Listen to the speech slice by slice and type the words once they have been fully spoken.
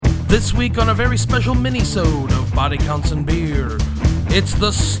This week on a very special mini-sode of Body Counts and Beer, it's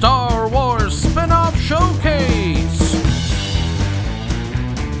the Star Wars Spin-Off Showcase!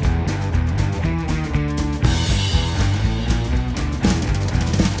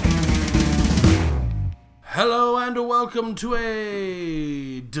 Hello and welcome to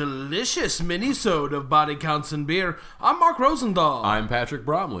a delicious mini-sode of Body Counts and Beer. I'm Mark Rosendahl. I'm Patrick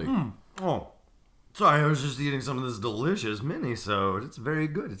Bromley. Oh, sorry, I was just eating some of this delicious mini-sode. It's very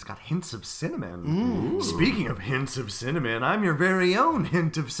good. It's got hints of cinnamon. Speaking of hints of cinnamon, I'm your very own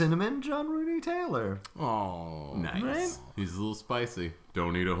hint of cinnamon, John Rudy Taylor. Oh, Nice. Right? He's a little spicy.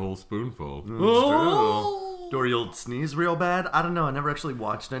 Don't eat a whole spoonful. Or you'll sneeze real bad. I don't know. I never actually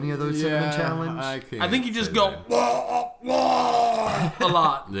watched any of those cinnamon challenge. I think you just go a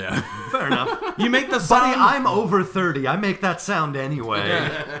lot. Yeah. Fair enough. You make the Buddy, sound. I'm over 30. I make that sound anyway.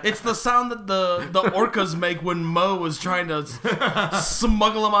 Yeah. It's the sound that the orcas make when Mo was trying to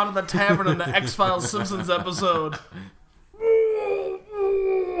smuggle them out of the tavern in the X-Files Simpsons episode.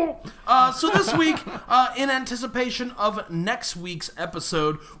 So this week, in anticipation of next week's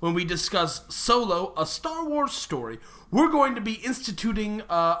episode, when we discuss Solo, a Star Wars story, we're going to be instituting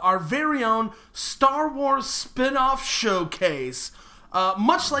our very own Star Wars spin-off showcase.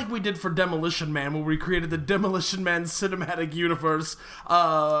 Much like we did for Demolition Man, where we created the Demolition Man cinematic universe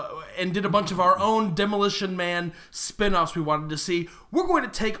and did a bunch of our own Demolition Man spin-offs we wanted to see, we're going to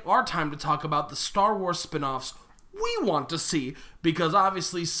take our time to talk about the Star Wars spin-offs we want to see, because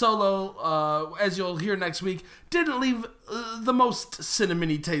obviously Solo, as you'll hear next week, didn't leave the most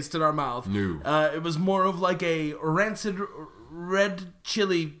cinnamony taste in our mouth. No. It was more of like a rancid red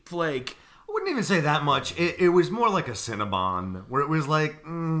chili flake. I wouldn't even say that much. It was more like a Cinnabon, where it was like,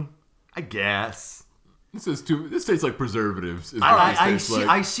 I guess. This tastes like preservatives. Is what I this tastes like.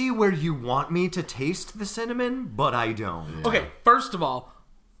 I see where you want me to taste the cinnamon, but I don't. Yeah. Okay, first of all,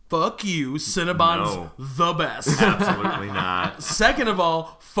 fuck you, Cinnabon's No. the best. Absolutely not. Second of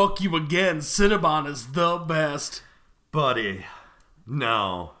all, fuck you again, Cinnabon is the best. Buddy,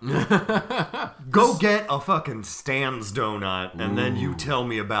 no. Go get a fucking Stan's donut, and then you tell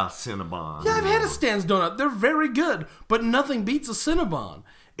me about Cinnabon. Yeah, I've had a Stan's donut. They're very good, but nothing beats a Cinnabon.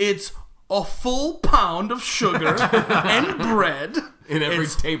 It's a full pound of sugar and bread. In every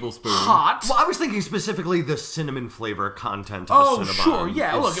It's tablespoon. hot. Well, I was thinking specifically the cinnamon flavor content of the Oh, Cinnabon. sure,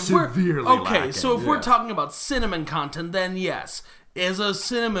 yeah. is Look, if we're severely okay, lacking. so if Yeah. we're talking about cinnamon content, then yes, as a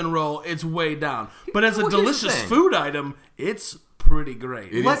cinnamon roll, it's way down. But as a Well, here's the delicious thing. food item, it's pretty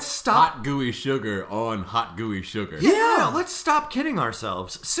great. It Let's is stop- hot gooey sugar on hot gooey sugar. Yeah, let's stop kidding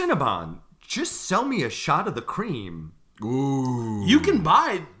ourselves. Cinnabon, just sell me a shot of the cream. Ooh. You can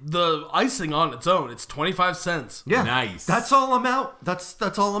buy the icing on its own. It's 25 cents. Yeah, Nice. That's all I'm out.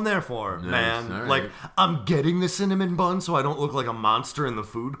 That's all I'm there for, man. all right. Like, I'm getting the cinnamon bun so I don't look like a monster in the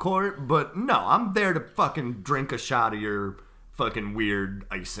food court. But no, I'm there to fucking drink a shot of your fucking weird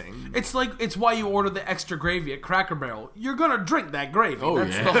icing. It's why you order the extra gravy at Cracker Barrel. You're gonna drink that gravy. Oh,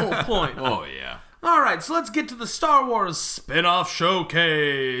 That's yeah. the whole point. Oh, yeah. All right, so let's get to the Star Wars spin-off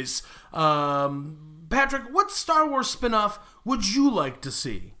showcase. Patrick, what Star Wars spin-off would you like to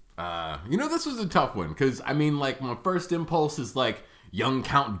see? This was a tough one, because, my first impulse is, young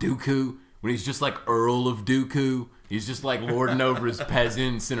Count Dooku, when he's just, Earl of Dooku. He's just, lording over his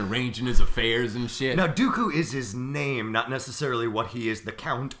peasants and arranging his affairs and shit. Now, Dooku is his name, not necessarily what he is the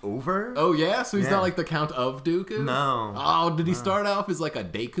count over. Oh, yeah? So he's Yeah. not, the Count of Dooku? No. Oh, did he start off as, a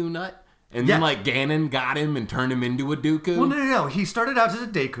Deku nut? And Yeah. then, Ganon got him and turned him into a Dooku? Well, no. He started out as a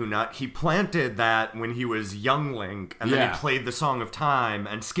Deku nut. He planted that when he was young Link, and then Yeah. he played the Song of Time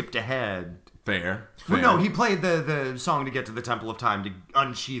and skipped ahead. Fair. Well, no, he played the song to get to the Temple of Time to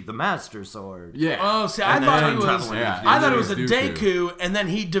unsheath the Master Sword. Yeah. Oh, see, I And thought then he was. traveling with I thought it Dooku. was a Deku, and then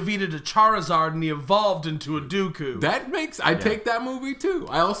he defeated a Charizard, and he evolved into a Dooku. I take that movie too.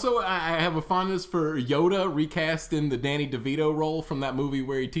 I have a fondness for Yoda recast in the Danny DeVito role from that movie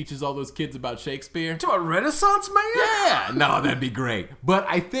where he teaches all those kids about Shakespeare. To a Renaissance man? Yeah, no, that'd be great. But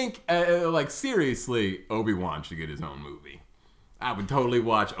I think, seriously, Obi-Wan should get his own movie. I would totally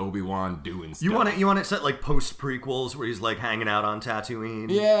watch Obi-Wan doing stuff. You want it set like post prequels where he's like hanging out on Tatooine.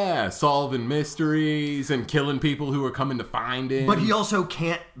 Yeah, solving mysteries and killing people who are coming to find him. But he also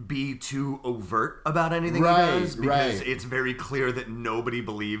can't be too overt about anything Right, he does because right. it's very clear that nobody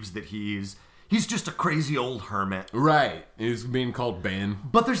believes that he's just a crazy old hermit. Right, he's being called Ben.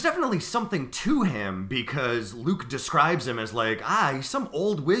 But there's definitely something to him because Luke describes him as he's some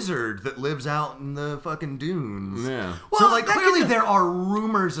old wizard that lives out in the fucking dunes. Yeah. So Well, that clearly could- there are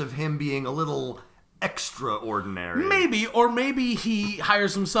rumors of him being a little extraordinary. Maybe he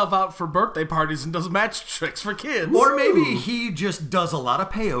hires himself out for birthday parties and does magic tricks for kids. Or maybe he just does a lot of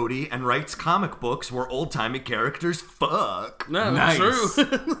peyote and writes comic books where old-timey characters fuck. No, Nice.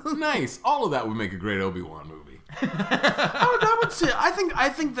 true. Nice. All of that would make a great Obi-Wan movie. I would say I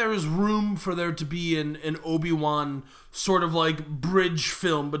think there is room for there to be an Obi-Wan sort of like bridge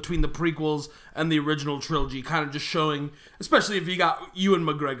film between the prequels and the original trilogy, kind of just showing, especially if you got Ewan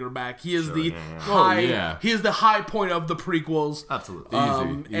McGregor back. He is he is the high point of the prequels. Absolutely.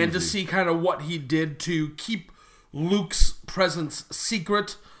 And to Easy. see kind of what he did to keep Luke's presence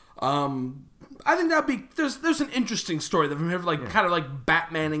secret. I think that'd be there's an interesting story that from him kind of like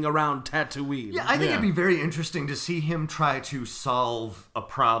Batmaning around Tatooine. Yeah, I think it'd be very interesting to see him try to solve a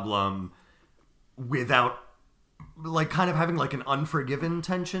problem without like kind of having like an Unforgiven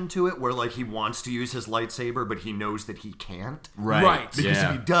tension to it, where like he wants to use his lightsaber but he knows that he can't. Right. Because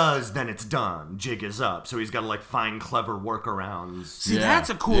if he does, then it's done. Jig is up. So he's got to like find clever workarounds. See,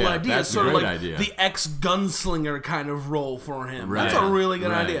 that's a cool idea. That's Sort a of great like idea. the ex-gunslinger kind of role for him. Right. That's a really good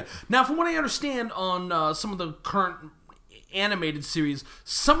Right. idea. Now, from what I understand on some of the current animated series,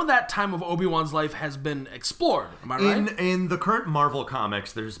 some of that time of Obi-Wan's life has been explored. Am I right? In the current Marvel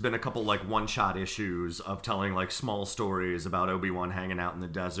comics, there's been a couple like one-shot issues of telling like small stories about Obi-Wan hanging out in the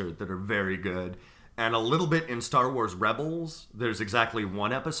desert that are very good. And a little bit in Star Wars Rebels, there's exactly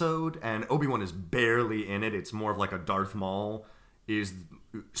one episode, and Obi-Wan is barely in it. It's more of like a Darth Maul is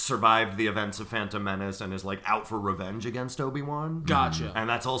survived the events of Phantom Menace and is like out for revenge against Obi-Wan. Gotcha. And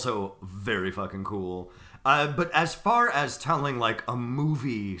that's also very fucking cool. But as far as telling like a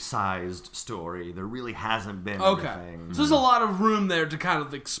movie-sized story, there really hasn't been anything. So there's a lot of room there to kind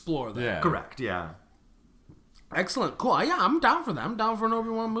of explore that. Yeah. Correct, yeah. Excellent. Cool. Yeah, I'm down for that. I'm down for an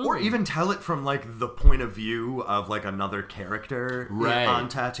Obi-Wan movie. Or even tell it from like the point of view of like another character Right. on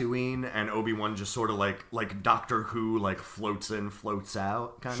Tatooine, and Obi-Wan just sort of like Doctor Who like floats in, floats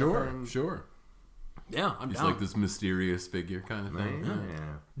out kind of thing. Sure. Yeah, I'm He's down. like this mysterious figure kind of thing. Yeah.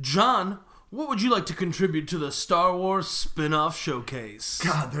 John, what would you like to contribute to the Star Wars spin-off showcase?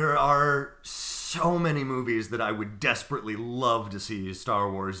 God, there are so many movies that I would desperately love to see Star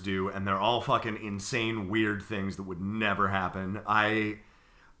Wars do, and they're all fucking insane, weird things that would never happen. I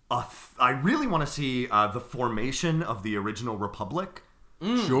really want to see the formation of the original Republic.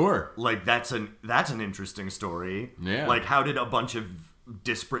 Sure. Like that's an interesting story. Yeah. Like how did a bunch of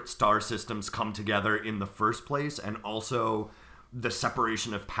disparate star systems come together in the first place, and also the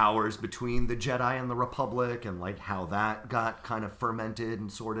separation of powers between the Jedi and the Republic, and like how that got kind of fermented and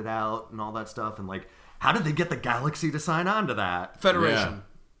sorted out and all that stuff, and like how did they get the galaxy to sign on to that? Federation.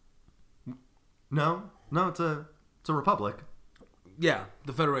 No, it's a Republic. Yeah,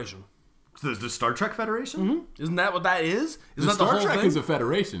 the Federation. The Star Trek Federation? Isn't that what that is? Isn't that the Star whole Trek thing? is a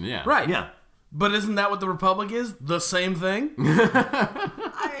federation, yeah. Right. Yeah. But isn't that what the Republic is? The same thing? Not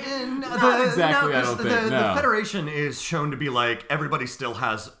exactly, I don't think. The No. Federation is shown to be like everybody still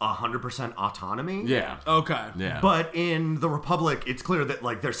has 100% autonomy. Yeah. Okay. Yeah. But in the Republic, it's clear that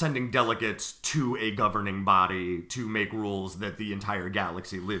like they're sending delegates to a governing body to make rules that the entire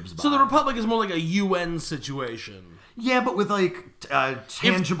galaxy lives by. So the Republic is more like a UN situation. Yeah, but with like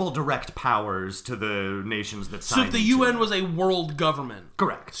tangible direct powers to the nations that So sign if the into UN it. was a world government.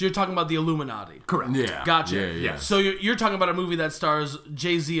 Correct. So you're talking about the Illuminati. Correct. Yeah. Gotcha. Yeah. So you're talking about a movie that stars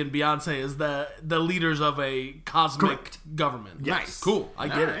Jay-Z and Beyonce as the leaders of a cosmic Correct. government. Yes. Nice. Cool. I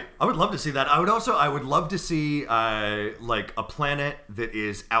get it. I would love to see that. I would love to see like a planet that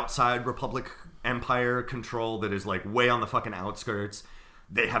is outside Republic Empire control, that is like way on the fucking outskirts.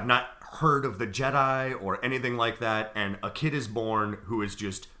 They have not heard of the Jedi or anything like that, and a kid is born who is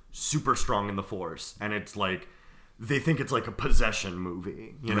just super strong in the Force, and it's like they think it's like a possession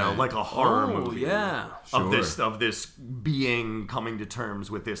movie, you know, Right. like a horror Oh, movie. yeah. Of Sure. this being coming to terms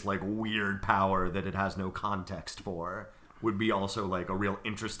with this like weird power that it has no context for would be also like a real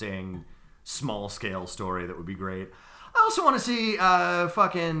interesting small scale story that would be great. I also want to see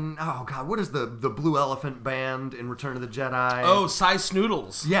what is the Blue Elephant Band in Return of the Jedi? Oh, Cy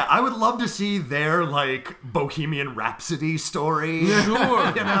Snoodles. Yeah, I would love to see their like Bohemian Rhapsody story. Sure.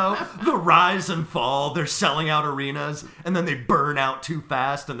 You know, the rise and fall. They're selling out arenas, and then they burn out too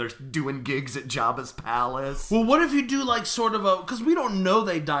fast, and they're doing gigs at Jabba's palace. Well, what if you do like sort of a, because we don't know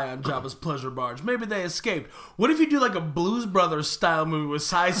they die on Jabba's pleasure barge. Maybe they escaped. What if you do like a Blues Brothers style movie with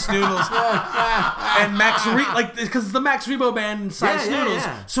Cy Snoodles and Max Reed? Like, because the the Max Rebo band in Snice Yeah, Noodles.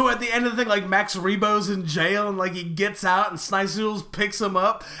 yeah. So at the end of the thing, like Max Rebo's in jail and like he gets out and Snice Noodles picks him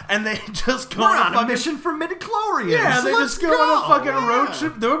up and they just go We're on on a fucking mission for midichlorians. Yeah, they Let's just go on a fucking Yeah. road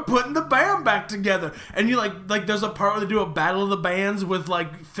trip. They were putting the band back together, and you like there's a part where they do a battle of the bands with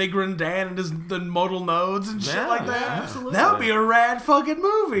like Figure and Dan and the modal nodes and shit Yeah, like that. yeah, absolutely. That would be a rad fucking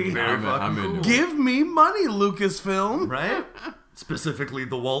movie. I'm into it. Give me money, Lucasfilm. Right? Specifically,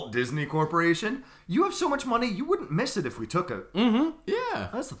 the Walt Disney Corporation. You have so much money, you wouldn't miss it if we took it. Yeah.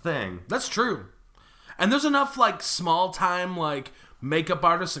 That's the thing. That's true. And there's enough like small time like makeup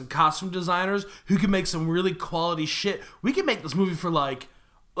artists and costume designers who can make some really quality shit. We can make this movie for like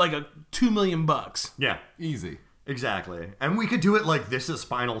a $2 million. Yeah. Easy. Exactly. And we could do it like This Is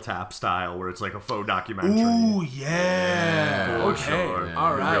Spinal Tap style, where it's like a faux documentary. Ooh, yeah. For Okay. sure.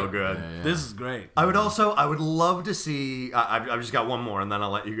 All right. Real good. This is great. I would love to see, I've just got one more and then I'll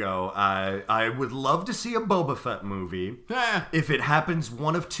let you go. I would love to see a Boba Fett movie if it happens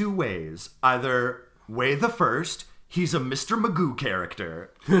one of two ways. Either way the first, he's a Mr. Magoo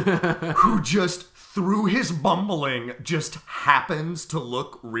character who just through his bumbling just happens to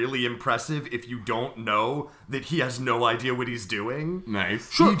look really impressive if you don't know that he has no idea what he's doing. Nice.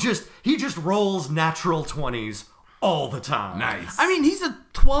 He just rolls natural 20s all the time. Nice. I mean, he's a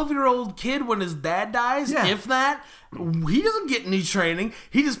 12-year-old kid when his dad dies, Yeah. if that. He doesn't get any training.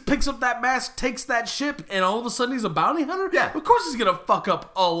 He just picks up that mask, takes that ship, and all of a sudden he's a bounty hunter? Yeah. Of course he's going to fuck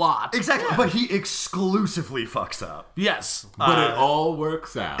up a lot. Exactly, but he exclusively fucks up. Yes. But it all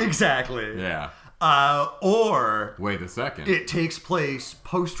works out. Exactly. Yeah. Or Wait a second. it takes place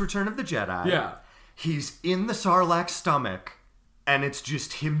post Return of the Jedi. Yeah. He's in the Sarlacc's stomach, and it's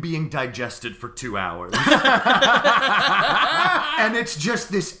just him being digested for 2 hours. And it's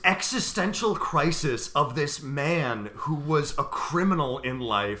just this existential crisis of this man who was a criminal in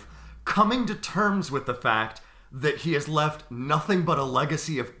life coming to terms with the fact that he has left nothing but a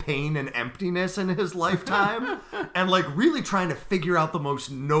legacy of pain and emptiness in his lifetime, and like really trying to figure out the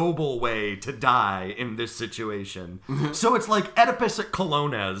most noble way to die in this situation. So it's like Oedipus at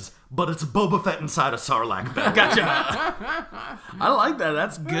Colonez, but it's Boba Fett inside a Sarlacc bell. Gotcha. I like that.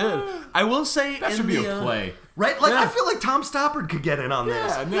 That's good. I will say that should be a play. Right? Like, Yeah. I feel like Tom Stoppard could get in on this.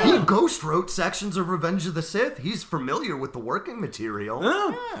 Yeah, no. He ghost wrote sections of Revenge of the Sith. He's familiar with the working material.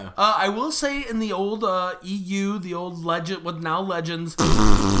 I will say in the old EU, the old legend, with now Legends.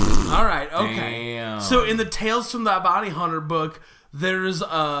 All right, okay. Damn. So in the Tales from the Bounty Hunter book, there's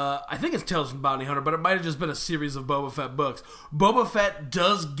I think it's Tales from the Bounty Hunter, but it might have just been a series of Boba Fett books. Boba Fett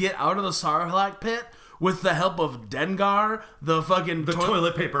does get out of the Sarlacc pit with the help of Dengar, the fucking The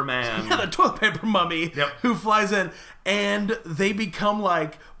toilet paper man. yeah, the toilet paper mummy Yep. who flies in, and they become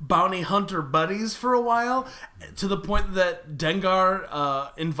like bounty hunter buddies for a while, to the point that Dengar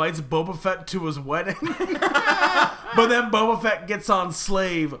invites Boba Fett to his wedding. But then Boba Fett gets on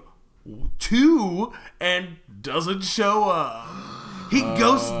Slave 2 and doesn't show up. He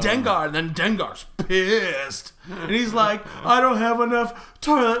ghosts Dengar, and then Dengar's pissed. And he's like, I don't have enough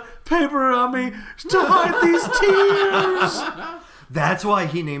toilet paper on me to hide these tears. That's why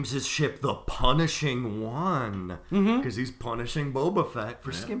he names his ship the Punishing One. Because he's punishing Boba Fett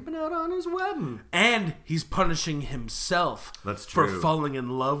for skimping out on his wedding. And he's punishing himself That's for true. falling in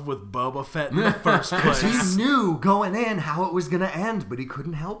love with Boba Fett in the first He place. knew going in how it was going to end, but he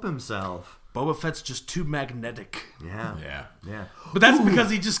couldn't help himself. Boba Fett's just too magnetic. Yeah. Yeah. Yeah. But that's because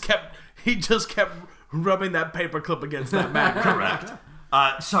he just kept rubbing that paperclip against that magnet. Correct.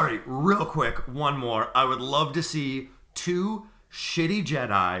 Sorry, real quick, one more. I would love to see 2 shitty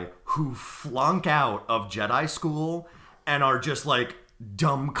Jedi who flunk out of Jedi school and are just like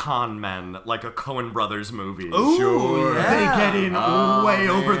dumb con men, like a Coen Brothers movie. Ooh, They yeah. get in way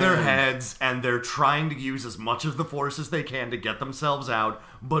over their heads, and they're trying to use as much of the Force as they can to get themselves out,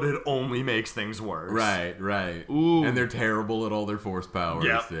 but it only makes things worse. Right. Ooh. And they're terrible at all their force powers.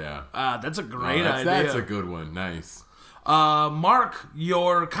 Yep. Yeah. That's a great that's, idea. That's a good one. Nice. Mark,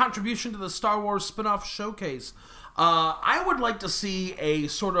 your contribution to the Star Wars spin-off showcase. I would like to see a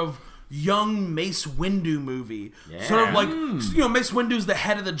sort of young Mace Windu movie. Sort of like, Mace Windu's the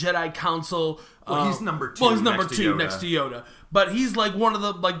head of the Jedi Council. Well, he's number 2 Well, he's number next to 2 Yoda. next to Yoda. But he's like one of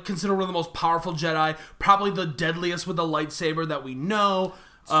the, considered one of the most powerful Jedi, probably the deadliest with a lightsaber that we know.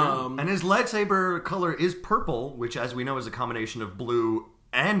 And his lightsaber color is purple, which, as we know, is a combination of blue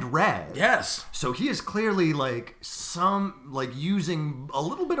and red. Yes. So he is clearly using a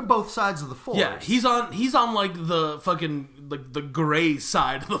little bit of both sides of the Force. Yeah, he's on like the fucking the gray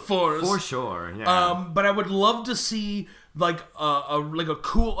side of the Force. for sure. Yeah. But I would love to see like a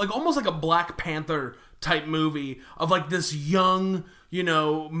cool, like almost like a Black Panther type movie of like this young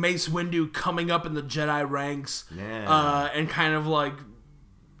Mace Windu coming up in the Jedi ranks, Yeah. and kind of like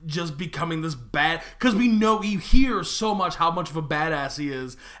just becoming this bad, because we hear so much how much of a badass he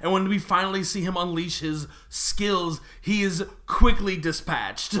is, and when we finally see him unleash his skills, he is quickly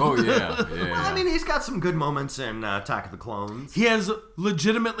dispatched. Oh yeah. Well, I mean, he's got some good moments in Attack of the Clones. He has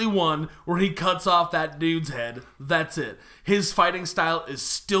legitimately one where he cuts off that dude's head. That's it. His fighting style is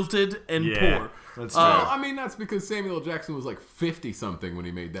stilted and poor. That's Well, I mean, that's because Samuel L. Jackson was like 50-something when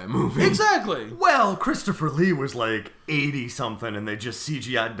he made that movie. Exactly. Well, Christopher Lee was like 80-something, and they just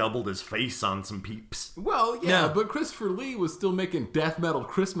CGI doubled his face on some peeps. Well, yeah, Yeah. but Christopher Lee was still making death metal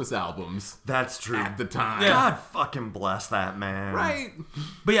Christmas albums That's true. at the time. Yeah. God fucking bless that man. Right?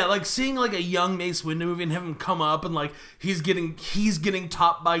 But yeah, like seeing like a young Mace Windu movie and have him come up and like he's getting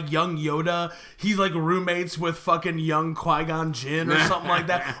taught by young Yoda. He's like roommates with fucking young Qui-Gon Jinn or something like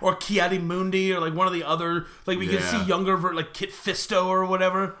that, or Ki-Adi-Mundi, or like one of the other, like we can Yeah. see younger like Kit Fisto or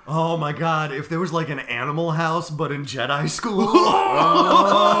whatever. Oh my god, if there was like an Animal House but in Jedi school.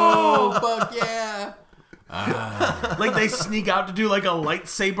 Oh, fuck yeah. Like they sneak out to do like a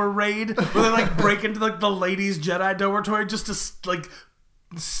lightsaber raid where they like break into like the ladies' Jedi dormitory just to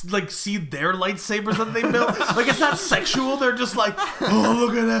like see their lightsabers that they built. Like it's not sexual. They're just like, oh,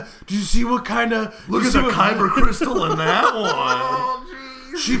 look at that. Do you see what kind of Look at the kyber crystal in that one.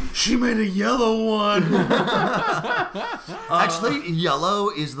 She made a yellow one. Actually, yellow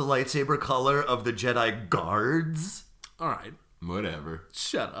is the lightsaber color of the Jedi guards. All right, Whatever.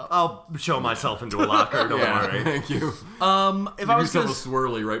 shut up. I'll show myself into a locker, don't Yeah, worry. thank you. If I You was yourself gonna, a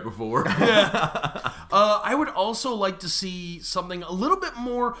swirly right before. I would also like to see something a little bit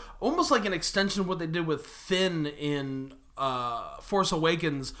more, almost like an extension of what they did with Finn in Force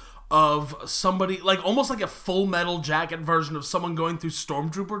Awakens, of somebody like almost like a Full Metal Jacket version of someone going through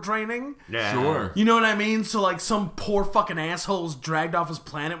stormtrooper training. Yeah. Sure. You know what I mean? So like some poor fucking asshole is dragged off his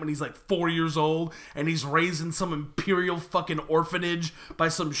planet when he's like 4 years old, and he's raised in some imperial fucking orphanage by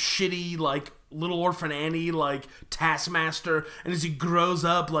some shitty like Little Orphan Annie like taskmaster, and as he grows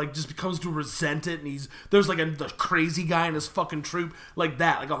up like just becomes to resent it, and there's like the crazy guy in his fucking troop like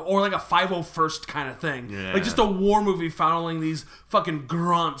that, like or like a 501st kind of thing. Yeah. Like just a war movie following these fucking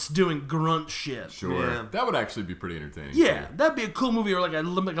grunts doing grunt shit. Sure. Yeah. That would actually be pretty entertaining. Yeah, too. that'd be a cool movie, or like a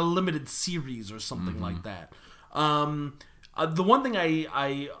limited series or something like that. The one thing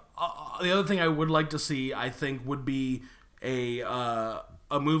the other thing I would like to see, I think, would be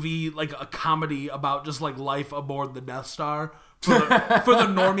a movie, like a comedy about just like life aboard the Death Star for the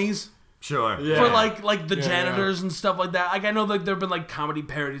normies. Sure. Yeah. For like the janitors yeah. and stuff like that. Like I know like there've been like comedy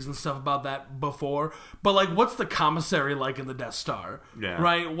parodies and stuff about that before, but like what's the commissary like in the Death Star? Yeah.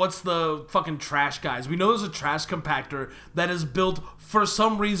 Right? What's the fucking trash guys? We know there's a trash compactor that is built for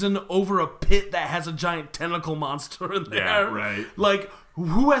some reason over a pit that has a giant tentacle monster in there. Yeah, right. Like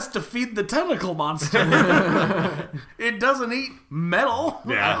who has to feed the tentacle monster? It doesn't eat metal.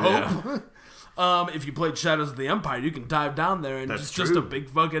 Yeah, I hope. If you played Shadows of the Empire, you can dive down there and That's it's just true. a big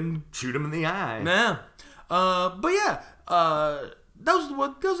fucking Shoot him in the eye. yeah. But yeah, those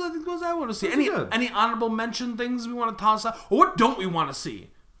are the things I want to see. Those are good. Any honorable mention things we want to toss out, or what don't we want to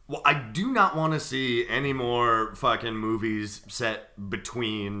see? Well, I do not want to see any more fucking movies set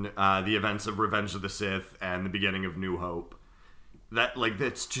between the events of Revenge of the Sith and the beginning of New Hope.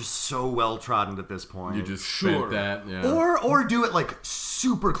 That's just so well trodden at this point. You just Sure. spent that. Yeah. or do it like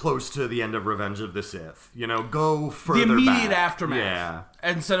super close to the end of Revenge of the Sith. You know, go further The immediate back. aftermath, Yeah.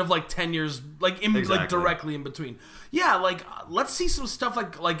 instead of like 10 years, like Exactly. directly in between. Yeah, like let's see some stuff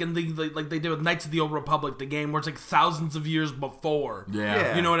like in like they did with Knights of the Old Republic, the game where it's like thousands of years before.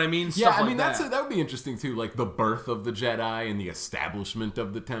 Yeah. You know what I mean? Yeah, Stuff I mean like that would be interesting too, like the birth of the Jedi and the establishment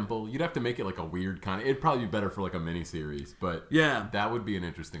of the Temple. You'd have to make it like a weird kind of. It'd probably be better for like a miniseries, but Yeah. that would be an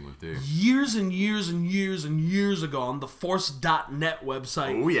interesting one too. Years and years and years and years ago on the Force.net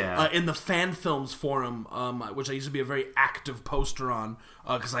website. Oh, yeah. In the fan films forum, which I used to be a very active poster on,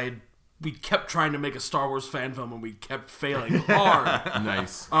 because we kept trying to make a Star Wars fan film and we kept failing hard.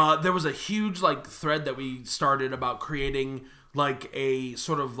 Nice. There was a huge like thread that we started about creating like a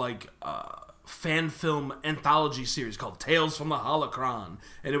sort of like fan film anthology series called Tales from the Holocron,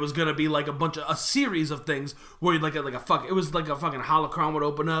 and it was gonna be like a series of things where you'd it was like a fucking holocron would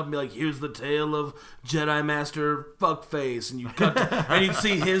open up and be like, here's the tale of Jedi Master Fuckface, and you'd cut and you'd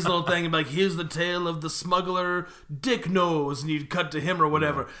see his little thing and be like, here's the tale of the smuggler Dick Nose, and you'd cut to him or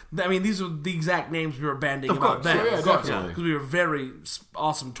whatever. I mean, these were the exact names we were banding about course. then, Yeah, of course, definitely. because we were very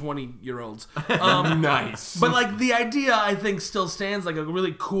awesome 20-year-olds. Nice. But like the idea, I think, still stands, like a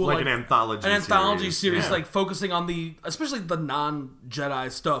really cool, Like an anthology series, Yeah. like focusing on especially the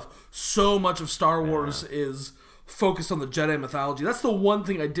non-Jedi stuff. So much of Star Wars is focused on the Jedi mythology. That's the one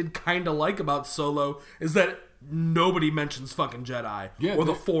thing I did kind of like about Solo, is that nobody mentions fucking Jedi or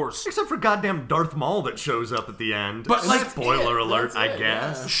the Force. Except for goddamn Darth Maul that shows up at the end. But, like, spoiler alert, I it,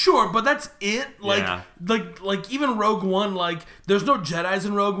 guess. Sure, but that's it. Like, Yeah. like even Rogue One, like, there's no Jedis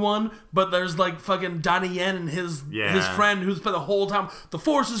in Rogue One, but there's, like, fucking Donnie Yen and his friend who spent the whole time, the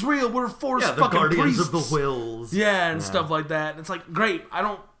Force is real, we're Force Yeah, the fucking Guardians priests. of the Whills. Yeah, and stuff like that. It's like, great, I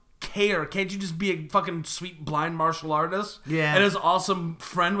don't care. Can't you just be a fucking sweet blind martial artist? Yeah. And his awesome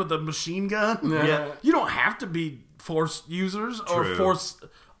friend with a machine gun? Yeah. You don't have to be Force users or True. Force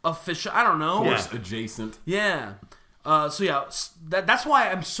official. I don't know. Yeah. Force adjacent. Yeah. So yeah, that's why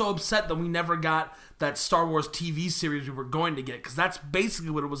I'm so upset that we never got that Star Wars TV series we were going to get, because that's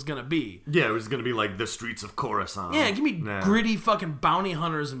basically what it was going to be. Yeah, it was going to be like the streets of Coruscant. Yeah, give me gritty fucking bounty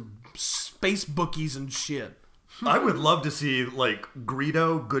hunters and space bookies and shit. I would love to see, like,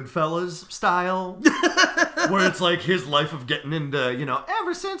 Greedo Goodfellas style. Where it's like his life of getting into, you know,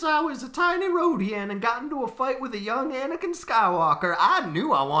 ever since I was a tiny Rodian and got into a fight with a young Anakin Skywalker, I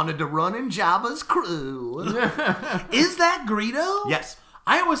knew I wanted to run in Jabba's crew. Is that Greedo? Yes.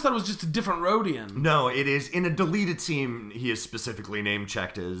 I always thought it was just a different Rodian. No, it is. In a deleted scene, he is specifically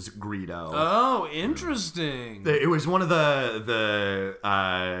name-checked as Greedo. Oh, interesting. It was one of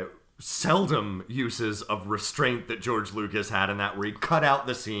the seldom uses of restraint that George Lucas had in that, where he cut out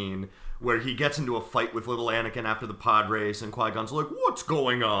the scene where he gets into a fight with little Anakin after the pod race, and Qui-Gon's like, "What's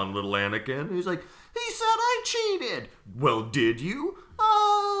going on, little Anakin?" And he's like, "He said I cheated." "Well, did you?"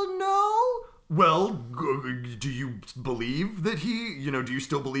 No." "Well, do you believe that he, do you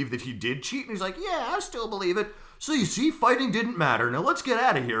still believe that he did cheat?" And he's like, "Yeah, I still believe it." "So you see, fighting didn't matter. Now let's get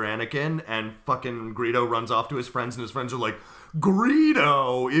out of here, Anakin." And fucking Greedo runs off to his friends, and his friends are like,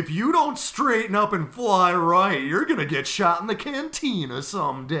 "Greedo, if you don't straighten up and fly right, you're gonna get shot in the cantina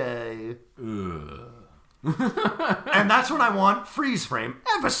someday." And that's when I want freeze frame.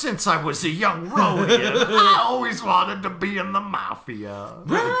 Ever since I was a young Rodian, I always wanted to be in the Mafia.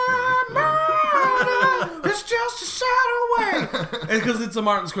 It's just a shadow away. Because it's a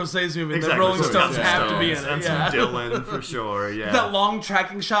Martin Scorsese movie. Exactly. The Rolling So Stones Guns have N' to be in Stones it. and Yeah. some Dylan for sure. Yeah. That long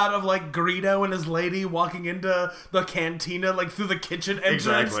tracking shot of like Greedo and his lady walking into the cantina, like through the kitchen entrance,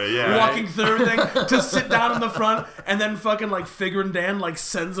 Exactly, yeah. walking through everything to sit down in the front, and then fucking like Figurin Dan like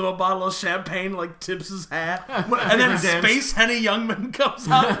sends him a bottle of champagne, like tips his hat, and then Figurin Dan's- Space Henny Youngman comes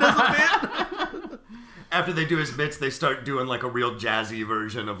out and does a bit. After they do his bits, they start doing like a real jazzy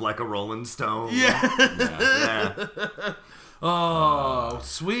version of like a Rolling Stone. Yeah. Yeah. Oh,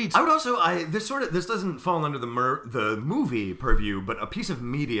 sweet. I would also this doesn't fall under the movie purview, but a piece of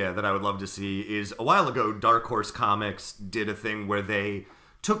media that I would love to see is, a while ago Dark Horse Comics did a thing where they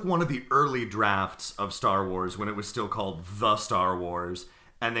took one of the early drafts of Star Wars when it was still called The Star Wars,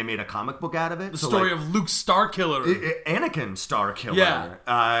 and they made a comic book out of it. The story of Luke Starkiller. Anakin Starkiller. Yeah.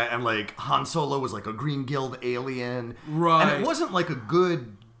 And like Han Solo was like a Green Guild alien. Right. And it wasn't like a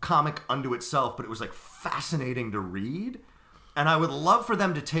good comic unto itself, but it was like fascinating to read. And I would love for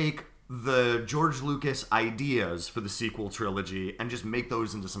them to take the George Lucas ideas for the sequel trilogy and just make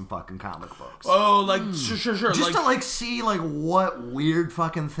those into some fucking comic books. Oh, like sure. Just to like see like what weird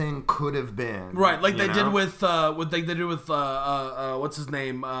fucking thing could have been. Right, like you they did know? with what's his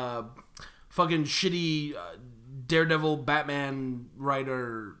name, fucking shitty Daredevil Batman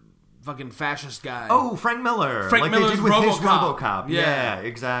writer, fucking fascist guy. Oh, Frank Miller. Frank like Miller's they did with his RoboCop. RoboCop. Yeah. Yeah,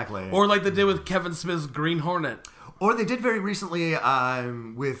 exactly. Or like they did with Kevin Smith's Green Hornet. Or they did very recently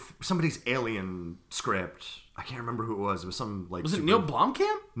with somebody's Alien script. I can't remember who it was. It was some like. Was it Neil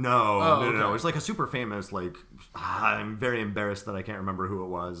Blomkamp? No. okay. It was like a super famous like. I'm very embarrassed that I can't remember who it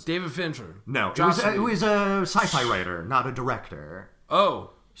was. David Fincher. No, Joss it was a sci-fi writer, not a director.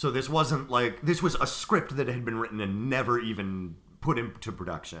 Oh. So this wasn't like, this was a script that had been written and never even put into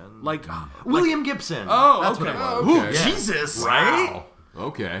production. Like William Gibson. Oh, That's okay. what it was. Ooh, Yeah. Jesus. Right? Wow.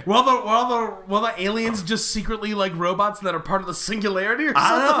 Okay. Well, the aliens just secretly like robots that are part of the singularity or I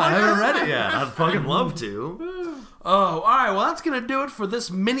something don't know. I like haven't that? read it yet. I'd fucking love to. Oh, all right. Well, that's gonna do it for this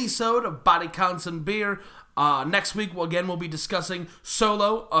mini-sode of Body Counts and Beer. Next week, we'll be discussing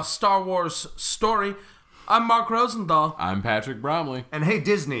Solo, a Star Wars story. I'm Mark Rosenthal. I'm Patrick Bromley. And hey,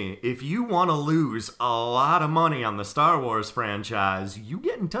 Disney, if you want to lose a lot of money on the Star Wars franchise, you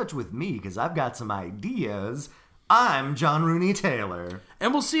get in touch with me because I've got some ideas. I'm John Rooney Taylor.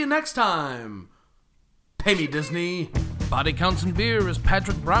 And we'll see you next time. Pay me, Disney. Body Counts and Beer is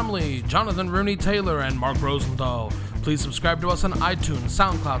Patrick Bromley, Jonathan Rooney Taylor, and Mark Rosenthal. Please subscribe to us on iTunes,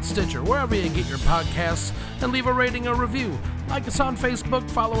 SoundCloud, Stitcher, wherever you get your podcasts, and leave a rating or review. Like us on Facebook,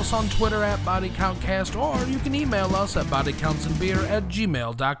 follow us on Twitter @BodyCountCast, or you can email us at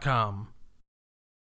bodycountsandbeer@gmail.com.